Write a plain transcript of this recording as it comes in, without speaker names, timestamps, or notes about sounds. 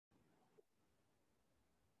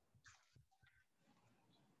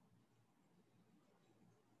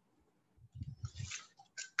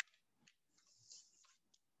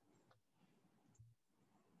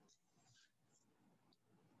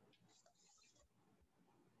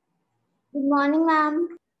Good morning, ma'am.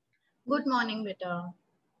 Good morning, beta.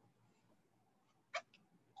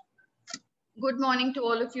 Good morning to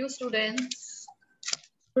all of you students.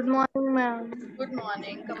 Good morning, ma'am. Good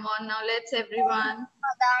morning. Come on now, let's everyone.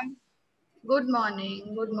 Madam. Good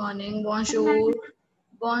morning. Good morning. Bonjour.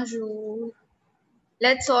 Bonjour.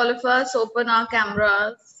 Let's all of us open our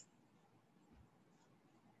cameras.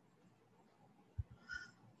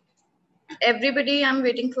 Everybody, I'm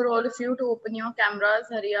waiting for all of you to open your cameras.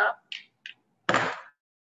 Hurry up.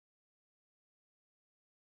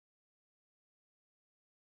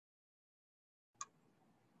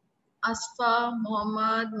 Asfa,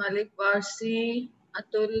 Mohammed, Malik Warsi,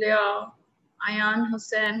 Atulya, Ayan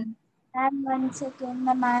Hussain. And 1 second,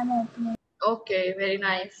 ma'am, I am opening. Okay, very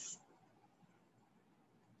nice.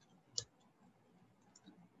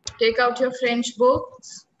 Take out your French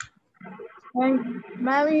books. And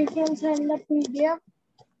ma'am, you can send the PDF.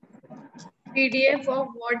 PDF of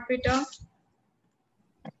what, beta?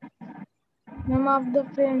 Name of the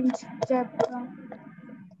French chapter.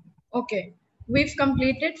 Okay, we've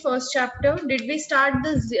completed first chapter. Did we start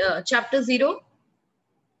the chapter 0?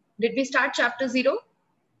 Did we start chapter 0?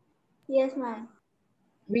 Yes, ma'am.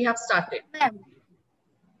 We have started. Ma'am,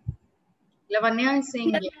 Lavanya is we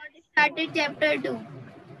saying have yes. not started chapter 2.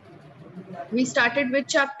 We started with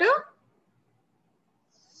chapter?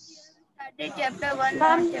 Started chapter 1,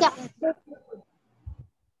 not chapter 2.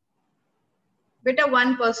 Beta,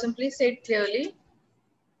 one person, please say it clearly.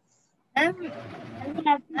 Ma'am, we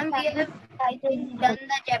have, I think, done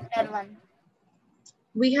the chapter 1.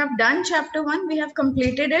 We have done chapter 1. We have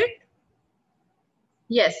completed it.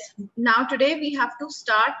 Yes. Now today we have to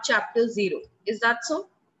start chapter 0. Is that so?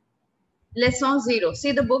 Lesson 0.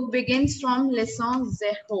 See, the book begins from lesson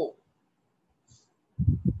 0.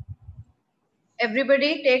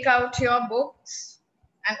 Everybody take out your books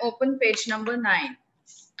and open page number 9.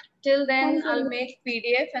 Till then, I'll make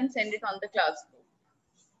PDF and send it on the class group.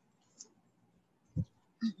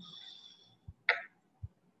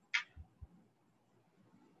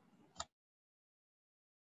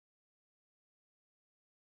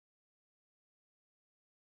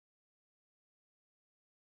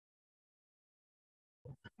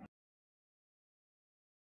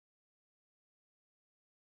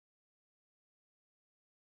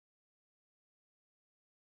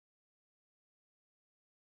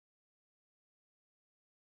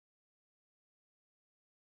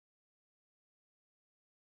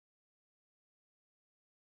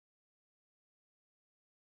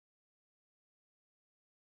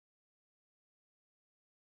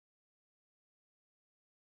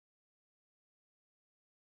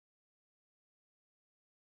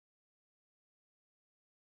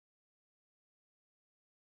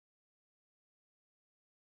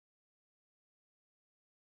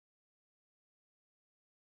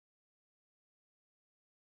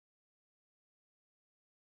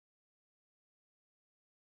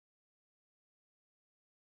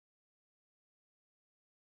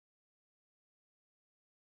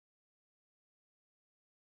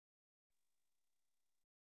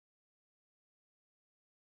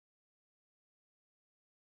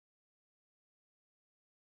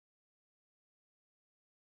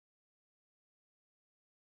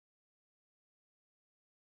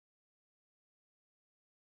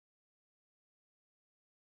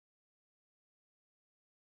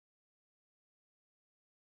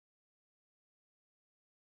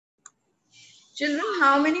 Children,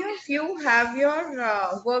 how many of you have your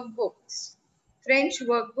workbooks? French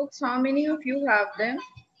workbooks, how many of you have them?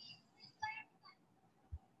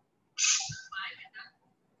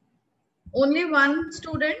 Only one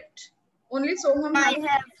student? Only Soham I have?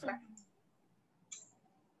 have some.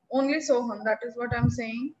 Only Soham, that is what I'm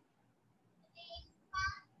saying.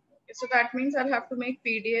 So that means I'll have to make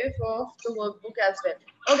PDF of the workbook as well.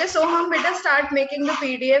 Okay, Soham, beta, start making the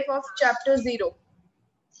PDF of chapter 0.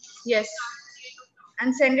 Yes.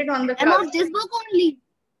 And send it on the I'm class. of this book only.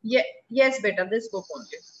 Yeah, yes, beta, this book only.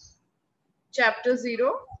 Chapter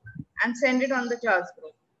 0 and send it on the class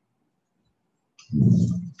group.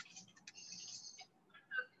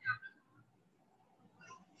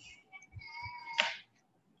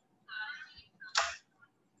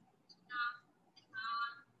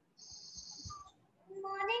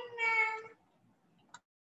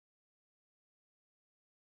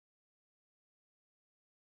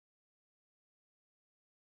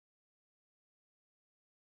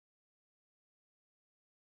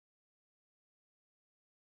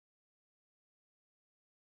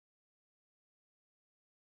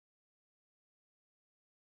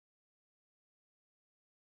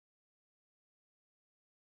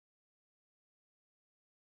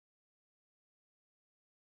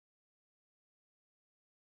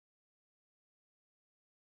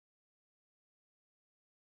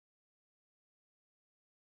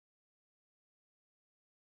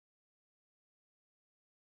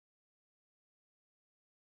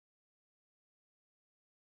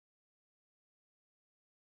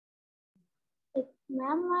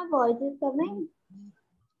 Ma'am, my voice is coming.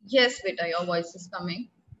 Yes, beta, your voice is coming.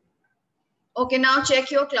 Okay, now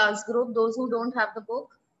check your class group. Those who don't have the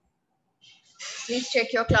book, please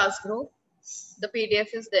check your class group. The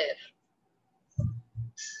PDF is there.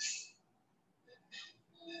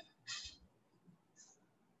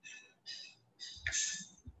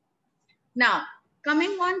 Now,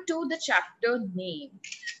 coming on to the chapter name.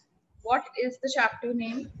 What is the chapter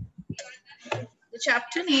name? The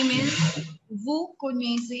chapter name is Vous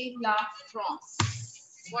connaissez la France.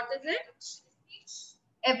 What is it?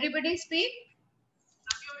 Everybody speak.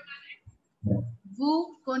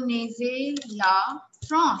 Vous connaissez la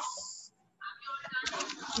France.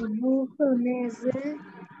 Vous connaissez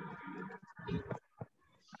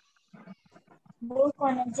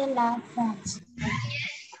la France.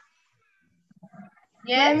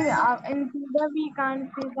 Yes. In Twitter we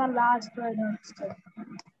can't see the last word also.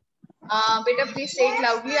 Beta, please say it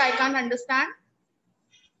loudly. I can't understand.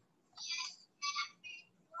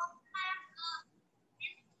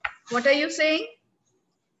 What are you saying?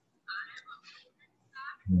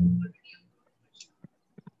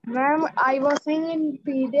 Ma'am, I was saying in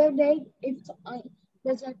PDF that it's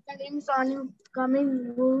the chapter name is on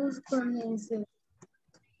coming. Vous connaissez.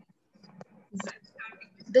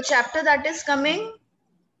 The chapter that is coming,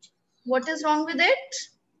 what is wrong with it?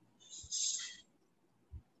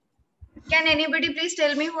 Can anybody please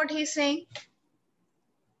tell me what he's saying?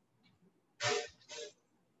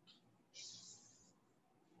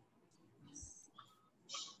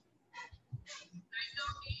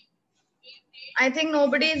 I think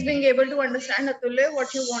nobody is being able to understand, Atulya,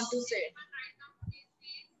 what you want to say.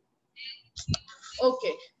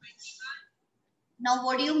 Okay. Now,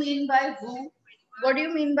 what do you mean by vous? What do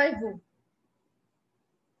you mean by vous?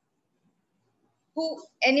 Who?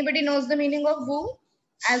 Anybody knows the meaning of vous?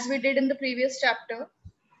 As we did in the previous chapter.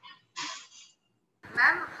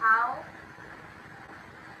 Ma'am, how?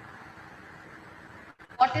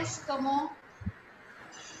 What is comment?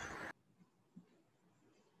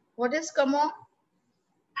 What is comment?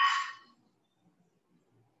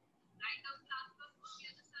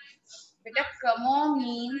 Beta, comment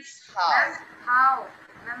means how. Ma'am, how?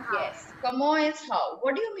 Ma'am, how? Yes, comment is how.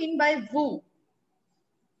 What do you mean by vous?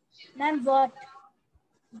 Ma'am, what?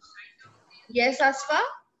 Yes, Asfa?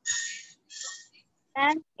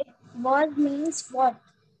 And what means what?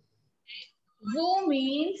 Vous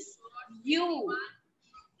means you.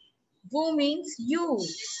 Vous means you.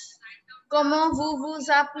 Comment vous vous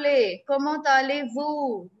appelez? Comment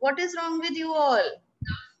allez-vous? What is wrong with you all?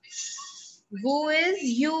 Vous is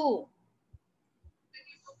you.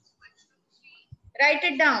 Write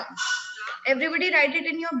it down. Everybody write it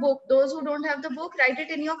in your book. Those who don't have the book, write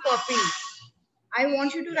it in your copy. I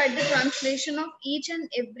want you to write the translation of each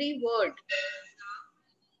and every word.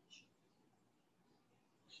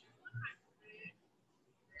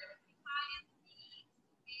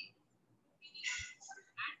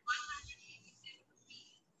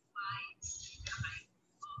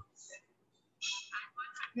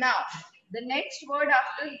 Now, the next word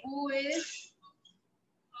after vous is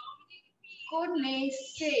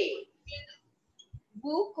connaissez.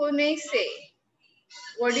 Vous connaissez.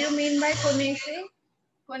 What do you mean by connaissez?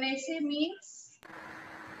 Connaissez means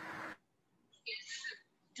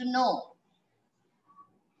to know.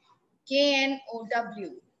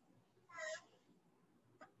 K-N-O-W.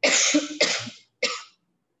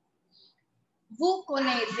 Vous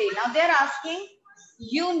connaissez. Now they're asking,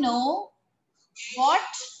 you know what?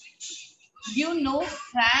 You know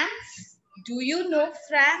France? Do you know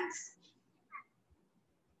France?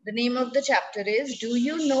 The name of the chapter is, do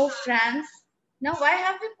you know France? Now why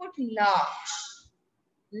have we put la?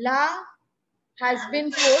 La has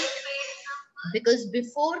been put because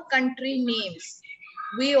before country names,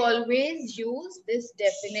 we always use this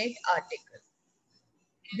definite article.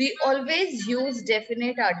 We always use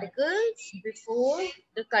definite articles before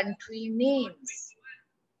the country names.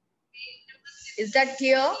 Is that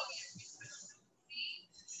clear?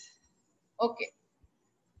 Okay.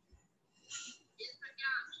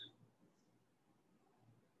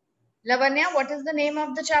 Lavanya, what is the name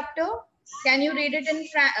of the chapter? Can you read it in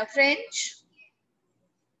French?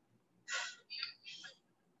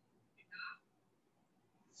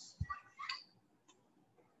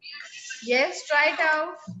 Yes, try it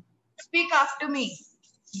out. Speak after me.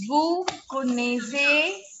 Vous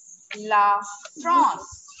connaissez la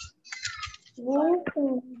France. Vous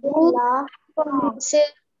connaissez la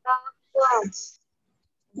France.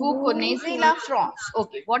 Vous connaissez la France.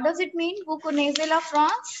 Okay, what does it mean? Vous connaissez la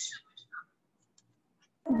France?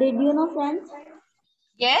 Did you know France?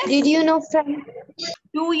 Yes. Did you know France?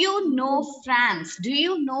 Do you know France? Do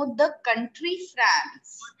you know the country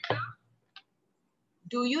France?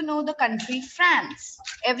 Do you know the country France?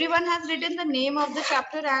 Everyone has written the name of the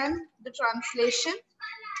chapter and the translation,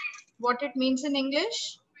 what it means in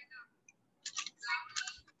English.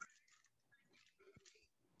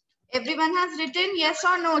 Everyone has written yes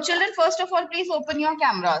or no. Children, first of all, please open your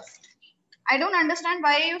cameras. I don't understand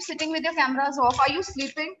why you're sitting with your cameras off. Are you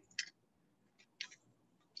sleeping?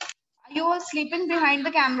 Are you all sleeping behind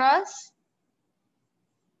the cameras?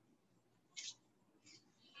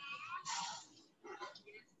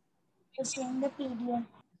 It's in the PDF.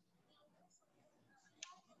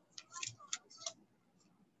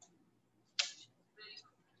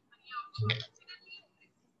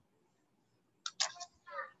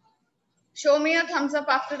 Show me a thumbs up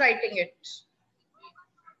after writing it.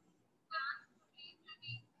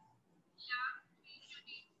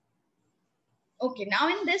 Okay, now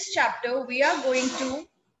in this chapter, we are going to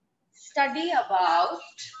study about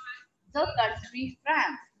the country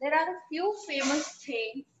France. There are a few famous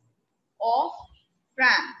things of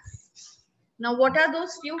France. Now, what are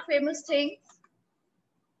those few famous things?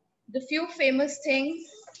 The few famous things,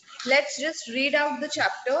 let's just read out the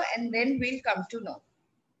chapter and then we'll come to know.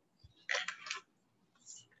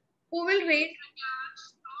 Who will read?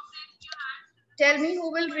 Tell me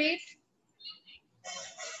who will read.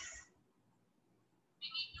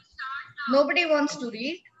 Nobody wants to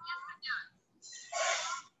read.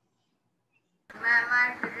 Ma'am,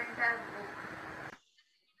 I didn't have book.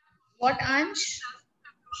 What, Ansh?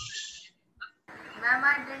 Ma'am,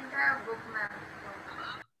 I didn't have book, ma'am.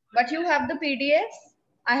 But you have the PDF.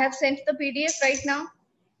 I have sent the PDF right now.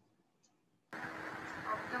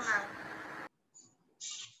 Okay, ma'am.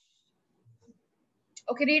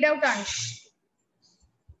 Okay, read out, Ansh.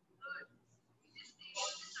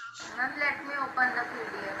 Ma'am, let me open the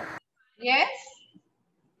PDF. Yes?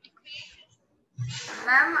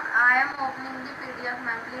 Ma'am, I am opening the PDF,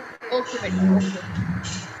 ma'am. Please wait. Okay, beta. Okay.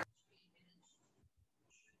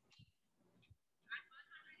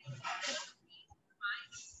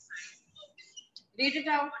 Read it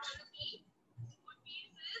out.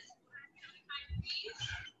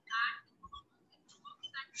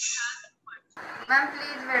 Ma'am,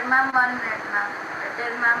 please wait, ma'am. 1 minute, ma'am.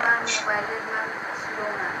 Tell ma'am, my mobile is ma'am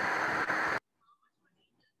slow, ma'am.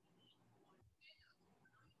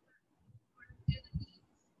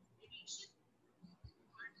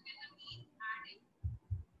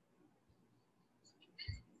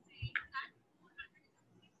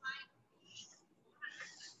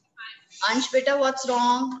 Ansh, beta, what's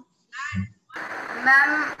wrong?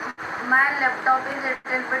 Ma'am, my laptop is a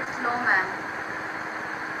little bit slow, ma'am.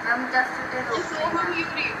 Ma'am, just it is Just opening, Soham, ma'am. you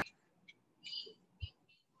read.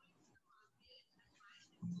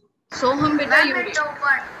 Soham, beta, Ma'am, you it read.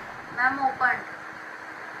 opened. Ma'am, opened.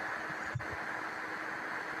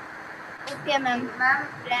 Okay, ma'am. Ma'am,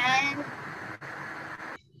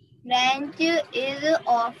 French is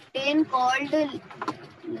often called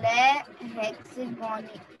Le Hexagone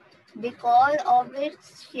because of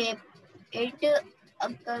its shape. It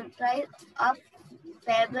occupies a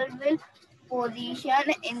favorable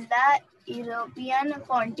position in the European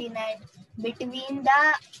continent between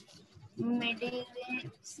the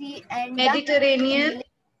Mediterranean Sea and Mediterranean.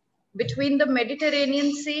 Between the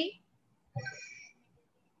Mediterranean Sea.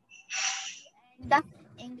 the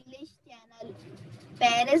English Channel.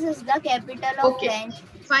 Paris is the capital of Okay, France.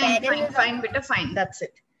 fine, beta, fine. That's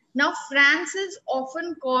it. Now, France is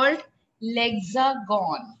often called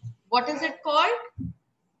l'hexagone. What is it called?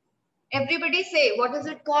 Everybody say, what is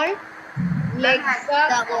it called?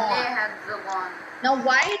 L'hexagone. hexagon. Now,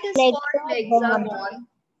 why it is called l'hexagone?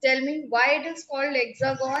 Tell me why it is called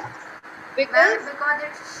l'hexagone? Ma'am, Because because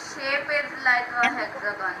its shape is like a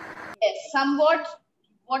hexagon. yes, somewhat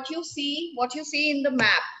what you see in the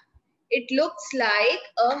map, it looks like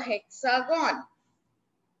a hexagon.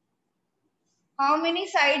 How many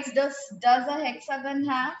sides does a hexagon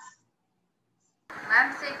have?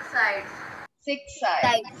 Ma'am, 6 sides. 6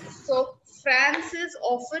 sides. So France is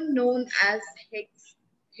often known as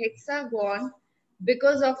hexagon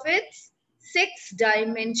because of its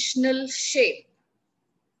 6-dimensional shape.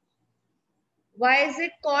 Why is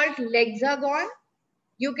it called l'hexagon?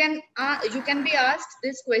 You can be asked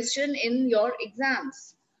this question in your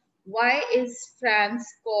exams. Why is France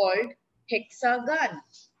called hexagon?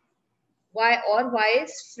 Why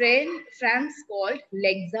is France called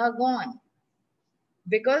l'hexagon?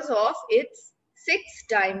 Because of its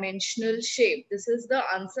 6-dimensional shape. This is the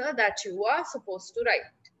answer that you are supposed to write.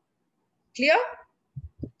 Clear?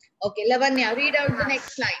 Okay, Lavanya, read out the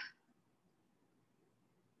next line. 。 . 。 . 。 . 。 . . . . . . . . . . . . . . . . . . . . . . . . . . . . . . . . . . . . . . . . . . . . . . . . . .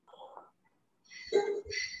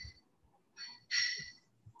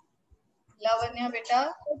 Ananya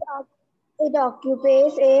beta? It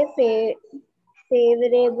occupies a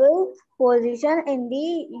favorable position in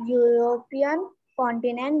the European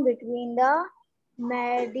continent between the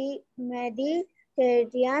Mediterranean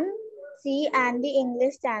Sea and the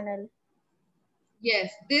English Channel.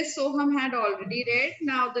 Yes, this Soham had already read.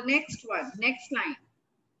 Now the next one, next line.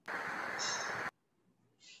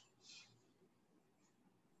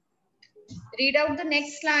 Read out the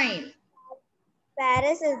next line.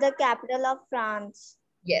 Paris is the capital of France.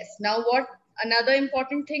 Yes. Now what another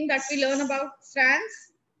important thing that we learn about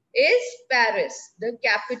France is Paris, the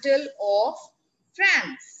capital of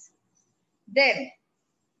France. Then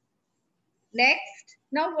next,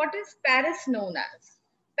 now what is Paris known as?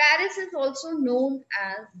 Paris is also known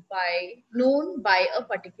by a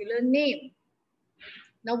particular name.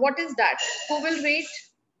 Now what is that? Who will read?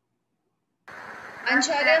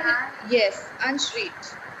 Ansharya will, yes, Ansh read.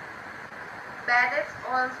 Paris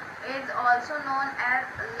is also known as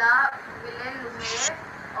La Ville Lumière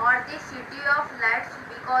or the City of Lights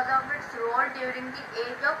because of its role during the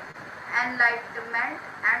Age of Enlightenment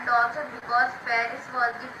and also because Paris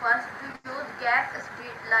was the first to use gas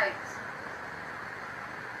street lights.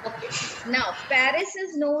 Okay. Now Paris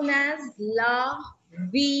is known as La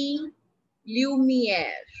Ville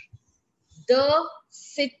Lumière, the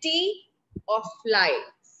city of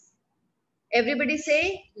lights. Everybody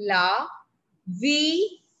say La Ville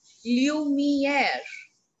Lumière.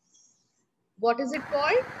 What is it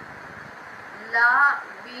called? La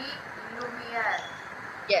Ville Lumière.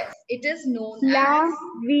 Yes, it is known La as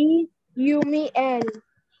Vie Lumière.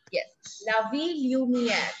 yes, La Ville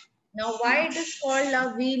Lumière. Now, why it is called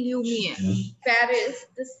La Ville Lumière? Paris,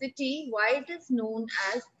 the city, why it is known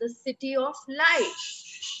as the city of light?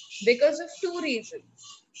 Because of two reasons.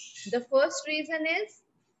 The first reason is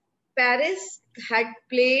Paris had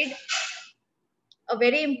played a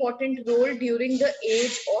very important role during the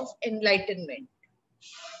age of enlightenment.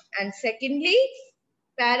 And secondly,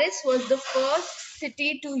 Paris was the first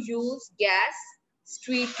city to use gas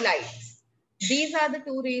street lights. These are the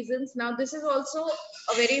two reasons. Now, this is also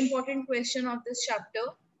a very important question of this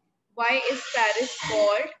chapter. Why is Paris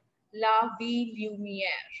called La Ville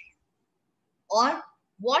Lumière? Or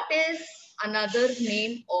what is another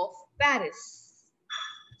name of Paris?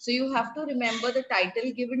 So you have to remember the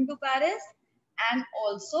title given to Paris and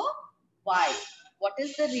also why. What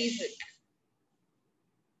is the reason?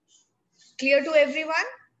 Clear to everyone?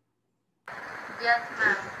 Yes,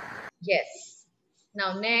 ma'am. Yes.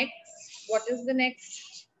 Now next, what is the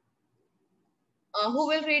next? Who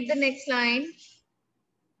will read the next line?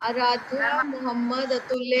 Aradhya, Muhammad,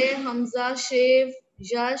 Atulya, Hamza, Shiv,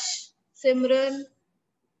 Yash, Simran,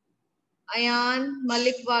 Ayan,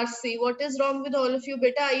 Malik, Varsi. What is wrong with all of you,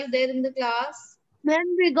 beta? Are you there in the class?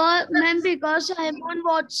 Because I am on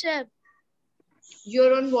WhatsApp.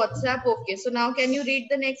 You're on WhatsApp. Okay. So now can you read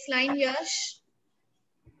the next line, Yash?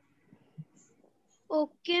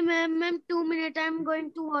 Okay, ma'am. 2 minutes. I'm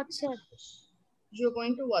going to WhatsApp. You're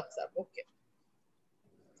going to WhatsApp. Okay.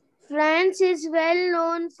 France is well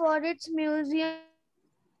known for its museums,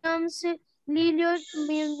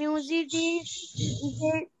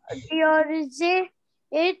 musées,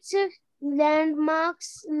 its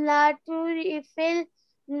landmarks, La Tour Eiffel,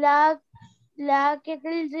 La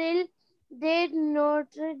Cathedral de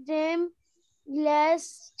Notre Dame,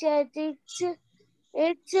 Glass Statics,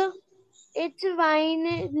 its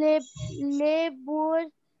wine, Le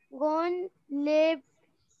Bourgogne, Le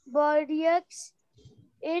Bordeaux,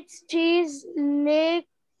 its cheese, Le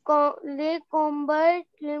Combat,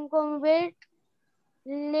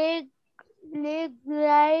 Le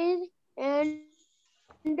Grail, and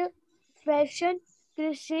fashion,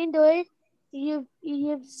 Christian Dior,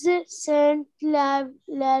 Yves Saint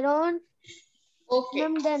Laurent. Okay.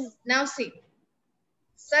 I'm done. Now see.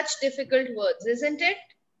 Such difficult words, isn't it?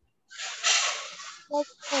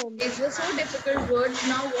 These were so difficult words.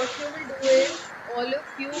 Now what you will do is all of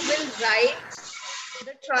you will write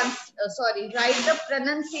the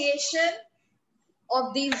pronunciation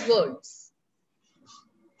of these words.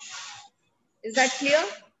 Is that clear?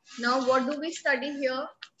 Now what do we study here?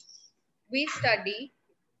 We study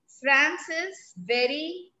France is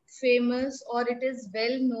very famous or it is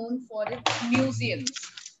well known for its museums.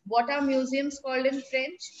 What are museums called in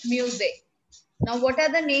French? Musée. Now, what are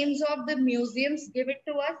the names of the museums? Give it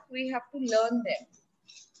to us. We have to learn them.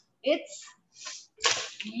 It's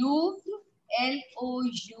Louvre,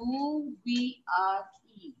 Louvre.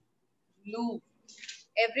 Louvre.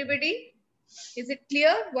 Everybody, is it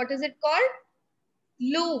clear? What is it called?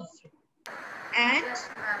 Louvre. And Yes,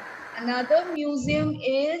 ma'am. another museum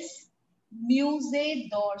is Musée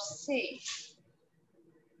d'Orsay.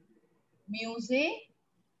 Musée,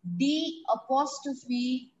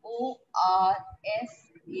 D''Orsay,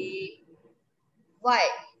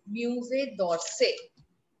 Musée d'Orsay.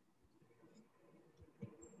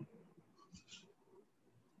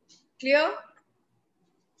 Clear?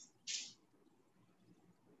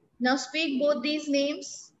 Now speak both these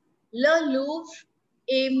names. Le Louvre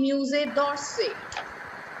et Musée d'Orsay.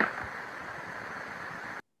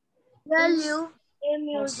 The Louvre et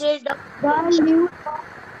Musée d'Orsay.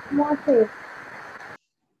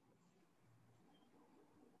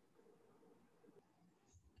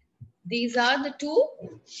 These are the two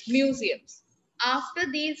museums.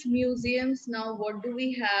 After these museums, now what do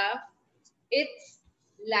we have? It's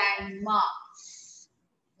landmarks.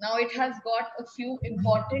 Now it has got a few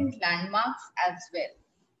important landmarks as well.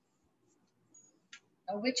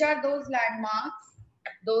 Now, which are those landmarks?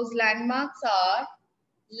 Those landmarks are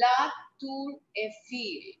La Tour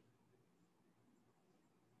Eiffel.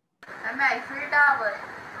 Eiffel Tower.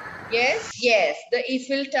 Yes, yes, the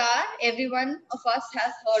Eiffel Tower. Every one of us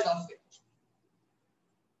has heard of it.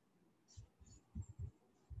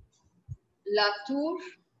 La Tour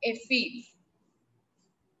Eiffel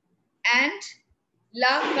and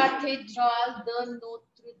La Cathédrale de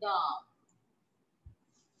Notre-Dame.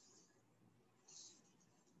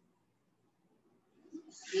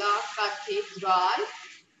 La Cathédrale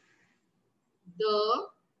de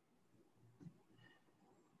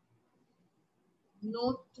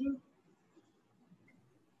Notre-Dame.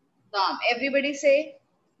 Everybody say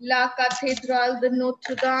La Cathédrale de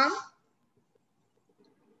Notre-Dame.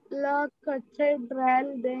 La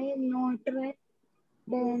Cathédrale de Notre-Dame.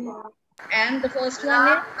 And the first one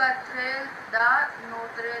La is? Cathédrale de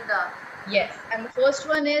Notre-Dame. Yes, and the first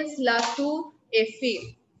one is La Tour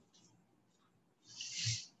Eiffel.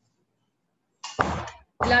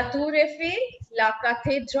 La Tour Eiffel, La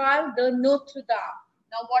Cathédrale de Notre-Dame.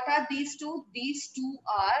 Now, what are these two? These two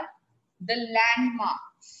are the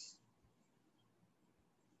landmarks.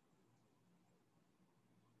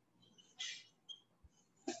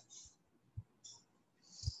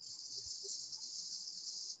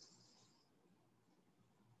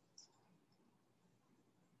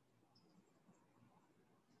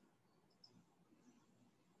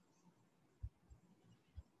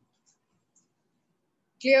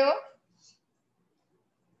 Clear?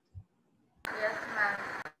 Yes, ma'am.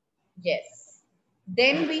 Yes.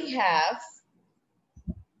 Then we have,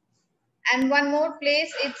 and one more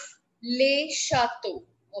place, it's Les Châteaux.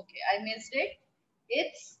 Okay, I missed it.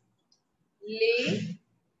 It's Les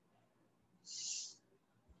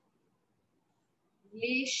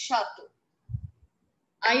Châteaux.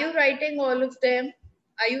 Are you writing all of them?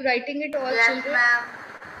 Are you writing it all, Yes, children? ma'am.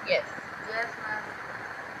 Yes. Yes, ma'am.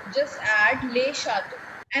 Just add Les Châteaux.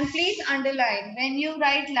 And please underline. When you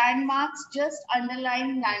write landmarks, just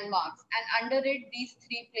underline landmarks and under it these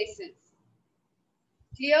three places.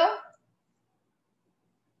 Clear?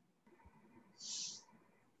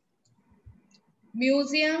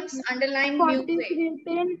 Museums, underline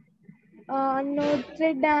museum.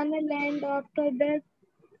 Notre Dame land after that.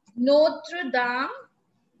 Notre Dame,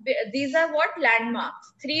 these are what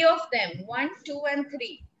landmarks? Three of them, 1, 2, and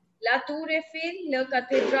 3. La Tour Eiffel, La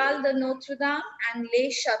Cathédrale de Notre Dame, and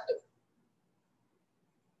Les Châteaux.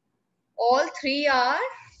 All three are,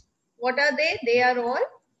 what are they? They are all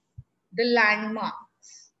the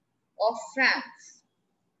landmarks of France.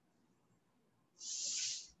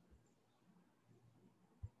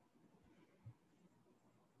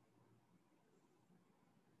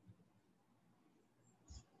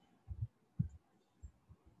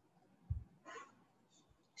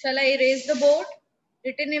 Shall I erase the board?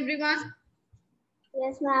 Written, everyone?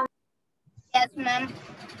 Yes, ma'am. Yes, ma'am.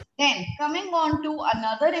 Then coming on to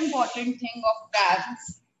another important thing of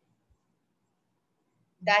France,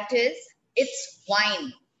 that is its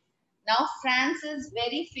wine. Now France is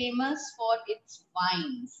very famous for its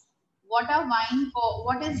wines. What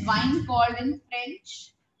is wine called in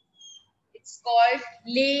French? It's called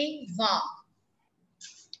les vins.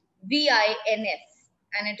 V-I-N-S,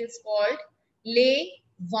 and it is called les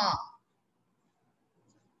vins.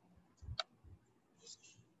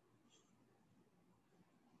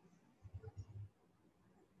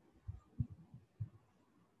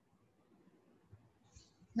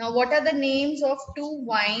 Now, what are the names of two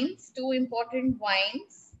wines, two important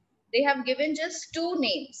wines? They have given just two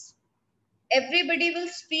names. Everybody will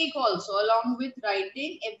speak also along with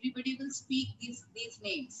writing. Everybody will speak these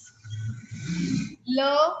names.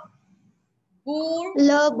 Le Bour.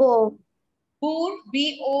 Le Bour. Bour,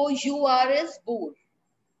 B-O-U-R is Bour.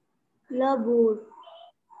 Le Bour.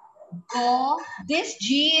 Go. This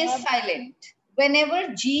G is silent.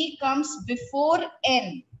 Whenever G comes before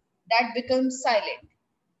N, that becomes silent.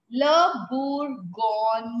 Le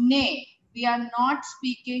Bourgogne. We are not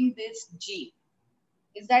speaking this G.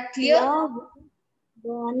 Is that clear?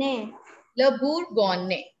 Bourgogne. Le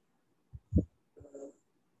Bourgogne.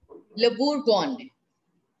 Le Bourgogne.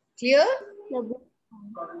 Clear?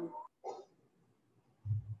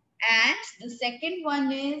 And the second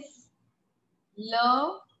one is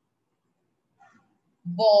Le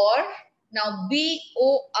Bour. Now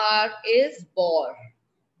B-O-R is Bour.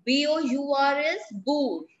 B-O-U-R is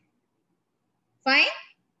Bour. Fine?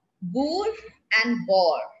 Bour and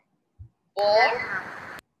Bour. Bour.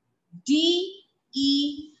 D-E-A-U-X.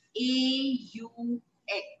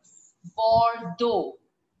 Bordeaux.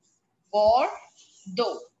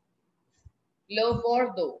 Bordeaux. Le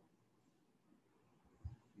Bordeaux.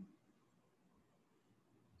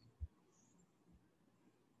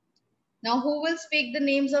 Now, who will speak the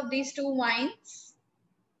names of these two wines?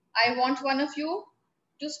 I want one of you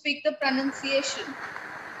to speak the pronunciation.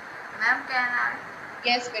 Ma'am, can I?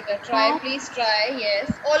 Yes, beta, try. Please try.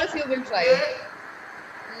 Yes, all of you will try. Okay?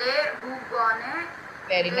 Le Bourgogne.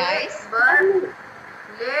 Very nice. Le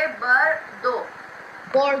Bordeaux.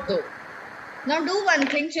 Bordeaux. Now do one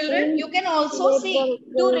thing, children. You can also see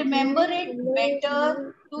to remember it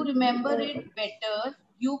better. To remember it better,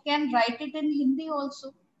 you can write it in Hindi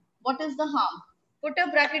also. What is the harm? Put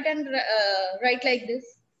a bracket and write like this.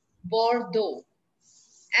 Bordeaux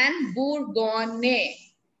and Bourgogne.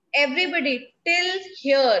 Everybody till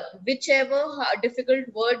here, whichever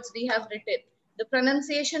difficult words we have written, the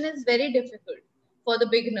pronunciation is very difficult for the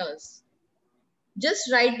beginners.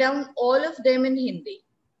 Just write down all of them in Hindi.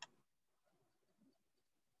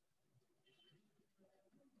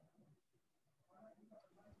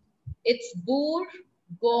 It's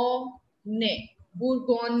Bourgogne.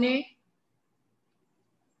 Bourgogne.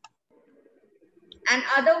 And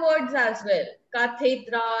other words as well.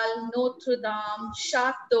 Cathedral, Notre Dame,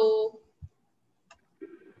 Chateau.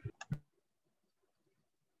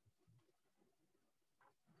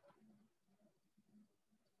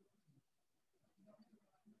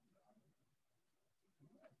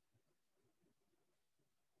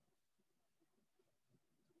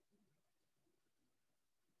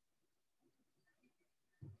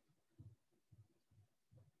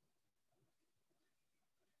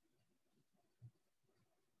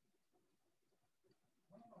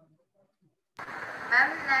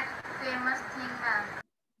 Ma'am, next famous thing, ma'am.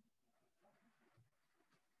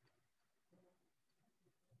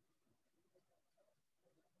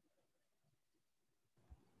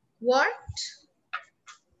 What?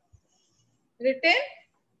 Written?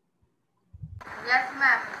 Yes,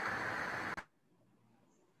 ma'am.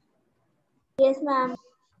 Yes, ma'am.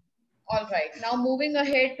 All right. Now moving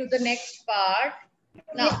ahead to the next part.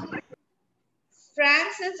 Now,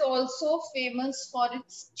 France is also famous for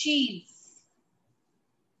its cheese.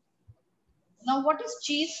 Now, what is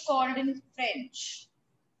cheese called in French?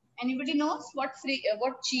 Anybody knows what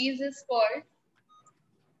cheese is called?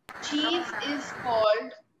 Cheese is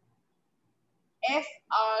called Fromage.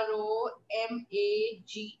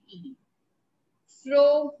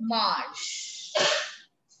 Fromage.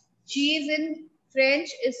 Cheese in French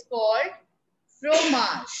is called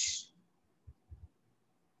fromage.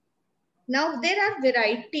 Now there are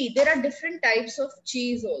different types of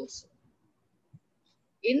cheese also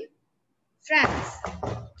in France.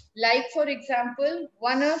 Like for example,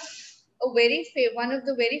 one of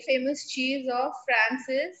the very famous cheese of France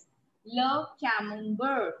is Le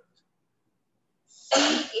Camembert.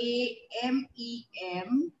 C-A-M-E-M,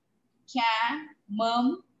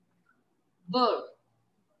 Camembert.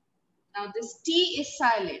 Now this T is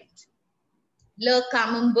silent. Le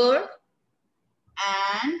Camembert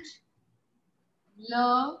and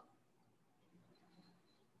Le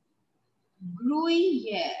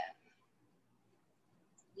Gruyère.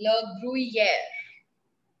 Le Gruyère.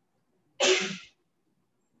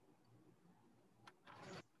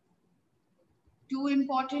 Two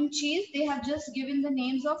important cheese. They have just given the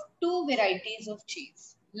names of two varieties of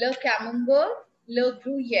cheese. Le Camembert, Le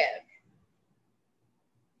Gruyère.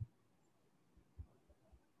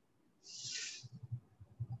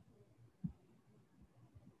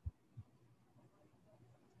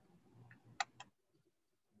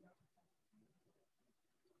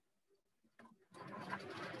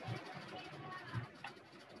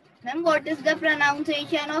 Ma'am, what is the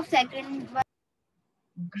pronunciation of second one?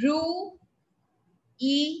 Gruyère.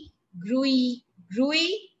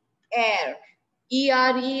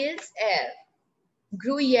 E-R-E is air.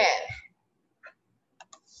 Gruyère.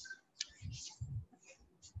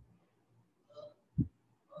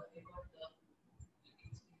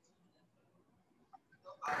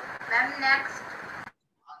 Ma'am, next.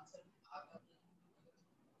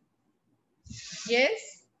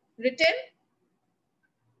 Yes? Written?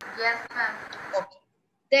 Yes, ma'am. Okay.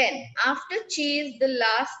 Then after cheese, the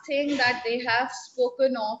last thing that they have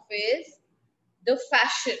spoken of is the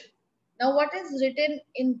fashion. Now what is written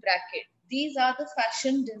in bracket? These are the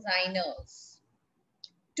fashion designers.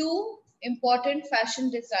 Two important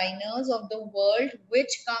fashion designers of the world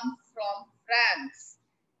which come from France.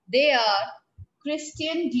 They are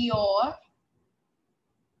Christian Dior,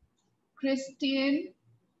 Christian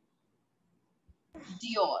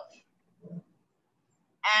Dior,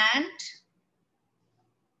 and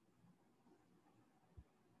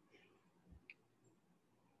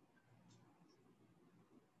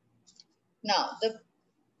now the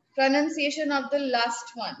pronunciation of the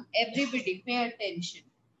last one. Everybody pay attention.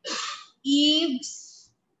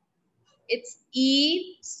 Yves, it's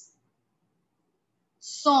Yves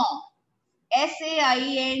Saint.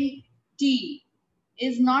 Saint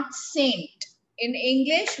is not saint. In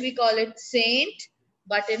English, we call it saint,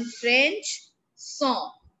 but in French,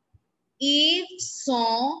 Saint. Yves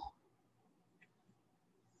Saint,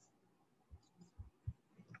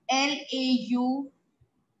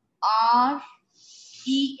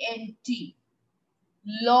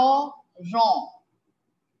 Laurent. Laurent.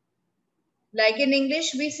 Like in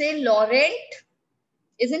English, we say Laurent,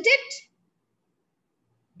 isn't it?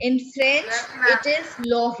 In French, Yes, it is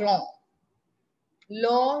Laurent.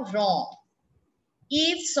 Laurent.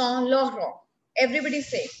 Yves Saint Laurent. Everybody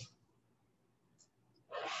say.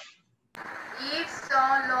 Yves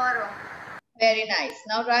Saint Laurent. Very nice.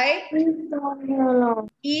 Now write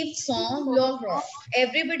Yves Saint Laurent.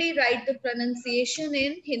 Everybody write the pronunciation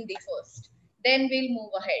in Hindi first. Then we'll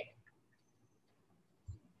move ahead.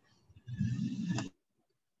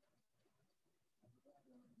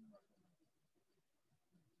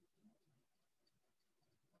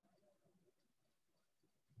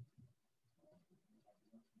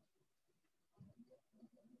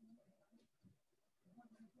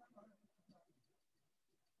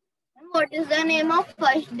 What is the name of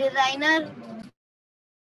first designer?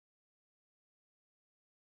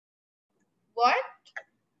 What?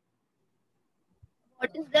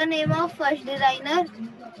 What is the name of first designer?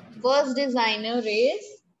 First designer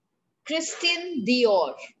is Christian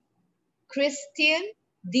Dior. Christian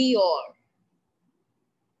Dior.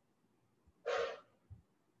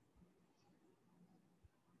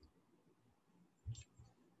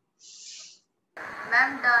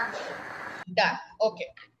 Ma'am, done. Done. Okay.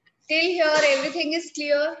 Till here, everything is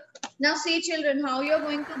clear. Now see children, how you're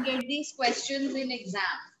going to get these questions in exam.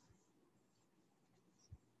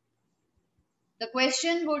 The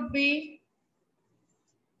question would be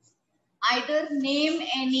either name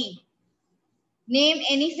any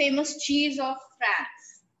famous cheese of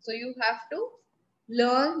France. So you have to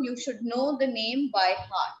learn, you should know the name by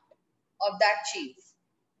heart of that cheese.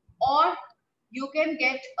 Or you can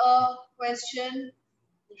get a question,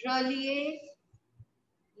 relier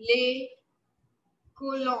les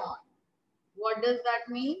colonnes. What does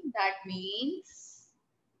that mean? That means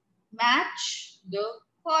match the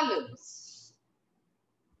columns.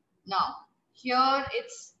 Now, here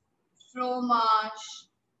it's fromage,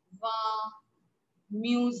 vin,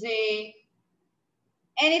 musée,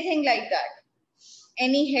 anything like that.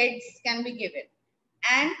 Any heads can be given.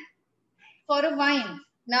 And for a wine,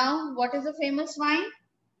 now what is a famous wine?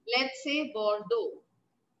 Let's say Bordeaux.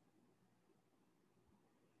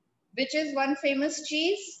 Which is one famous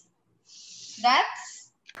cheese?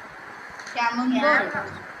 That's Camembert.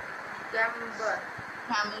 Camembert.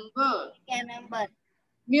 Camembert. Camembert.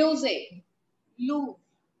 Musée. Louvre.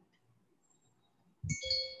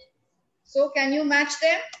 So can you match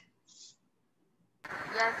them?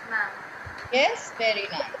 Yes, ma'am. Yes, very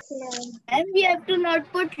nice. And we have to not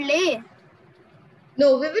put lay.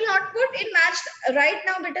 No, we will not put in matched right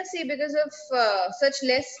now, beta. See, because of such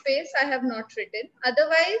less space, I have not written.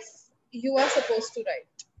 Otherwise, you are supposed to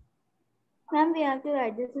write. Ma'am, we have to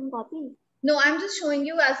write this in copy. No, I'm just showing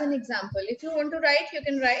you as an example. If you want to write, you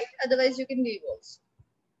can write. Otherwise, you can leave also.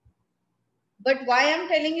 But why I'm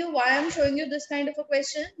telling you, why I'm showing you this kind of a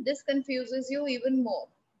question, this confuses you even more.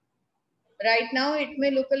 Right now, it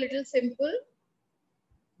may look a little simple.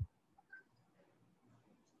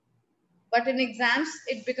 But in exams,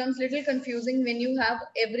 it becomes little confusing when you have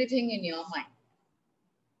everything in your mind.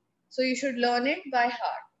 So you should learn it by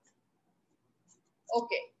heart.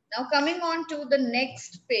 Okay, now coming on to the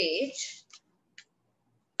next page.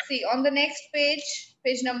 See, on the next page,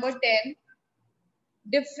 page number 10,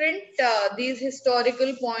 different these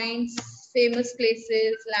historical points, famous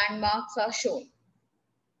places, landmarks are shown.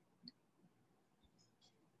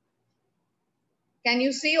 Can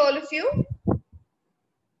you see all of you?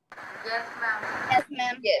 Yes, ma'am. Yes,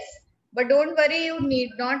 ma'am. Yes. But don't worry, you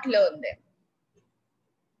need not learn them.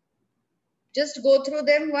 Just go through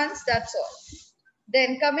them once, that's all.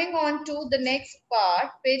 Then coming on to the next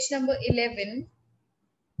part, page number 11.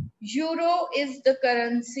 Euro is the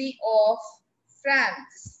currency of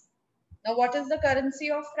France. Now, what is the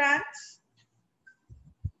currency of France?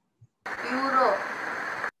 Euro.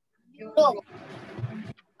 Euro.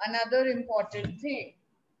 Another important thing.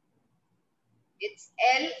 It's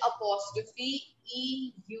L'(E-U-R-O).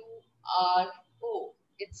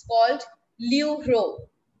 It's called l'euro.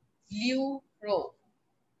 L'euro.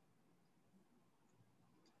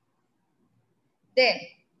 Then,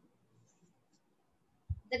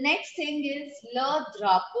 the next thing is le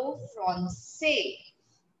drapeau français.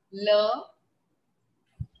 Le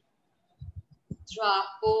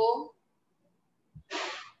drapeau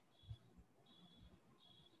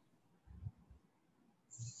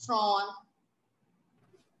français.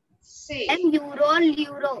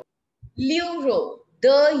 Euro. L'euro.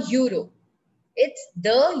 The euro. It's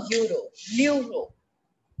the euro. L'euro.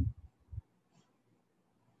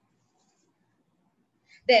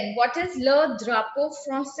 Then what is le drapeau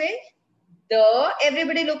français?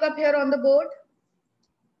 Everybody look up here on the board.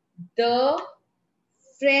 The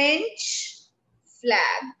French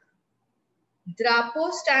flag.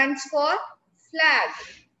 Drapeau stands for flag.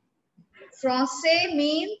 Français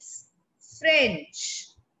means French.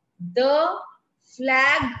 The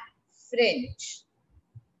flag French.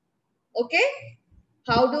 Okay?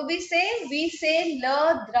 How do we say? We say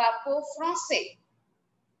le drapeau français.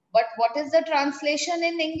 But what is the translation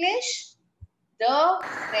in English? The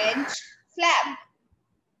French flag.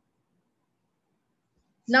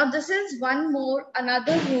 Now this is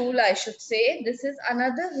another rule I should say. This is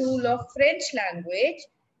another rule of French language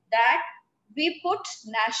that we put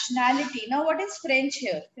nationality. Now what is French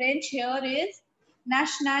here? French here is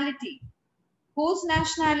nationality. Whose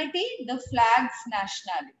nationality? The flag's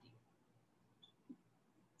nationality.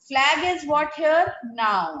 Flag is what here?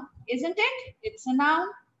 Noun. Isn't it? It's a noun.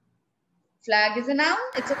 Flag is a noun.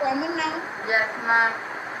 It's a common noun. Yes, ma'am.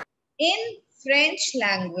 In French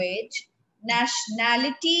language,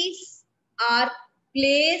 nationalities are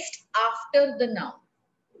placed after the noun.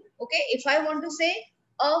 Okay, if I want to say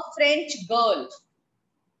a French girl,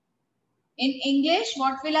 in English,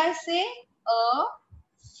 what will I say? A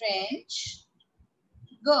French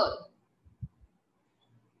girl.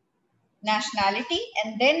 Nationality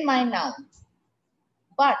and then my noun.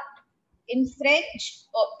 But in French,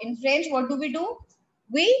 what do?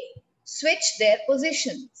 We switch their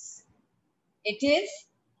positions. It is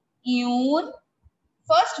une.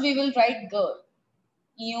 First we will write girl.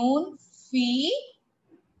 Une fille,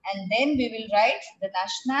 and then we will write the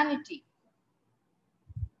nationality.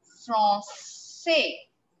 Français.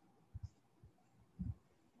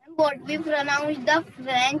 What we pronounce the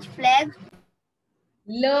French flag?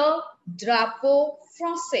 Le drapeau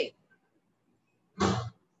français.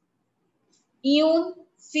 Une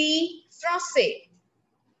fille français.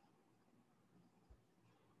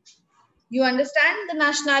 You understand the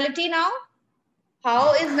nationality now?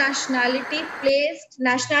 How is nationality placed?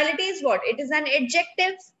 Nationality is what? It is an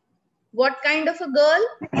adjective. What kind of a girl?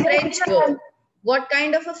 French girl. What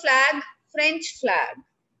kind of a flag? French flag.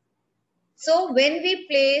 So when we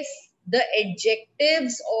place the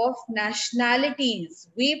adjectives of nationalities,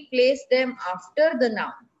 we place them after the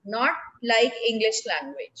noun, not like English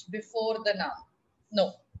language, before the noun.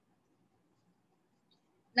 No.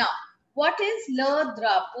 Now, what is le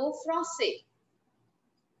drapeau français?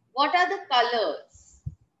 What are the colors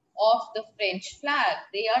of the French flag?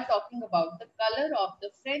 They are talking about the color of the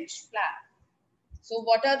French flag. So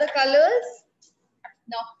what are the colors?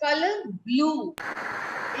 Now, color blue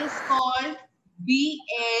is called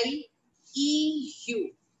B-L-E-U.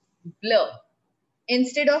 Bleu.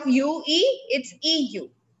 Instead of U-E, it's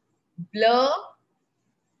E-U. Bleu.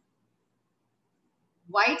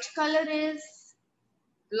 White color is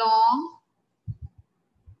blanc.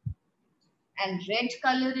 And red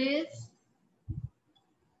color is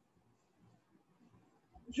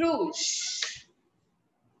rouge.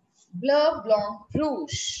 Bleu, blanc,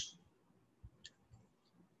 rouge.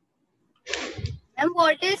 And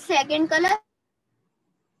what is second color?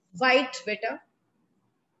 White, beta.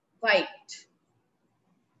 White.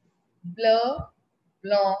 Bleu,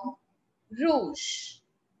 blanc, rouge.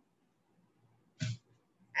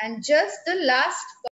 And just the last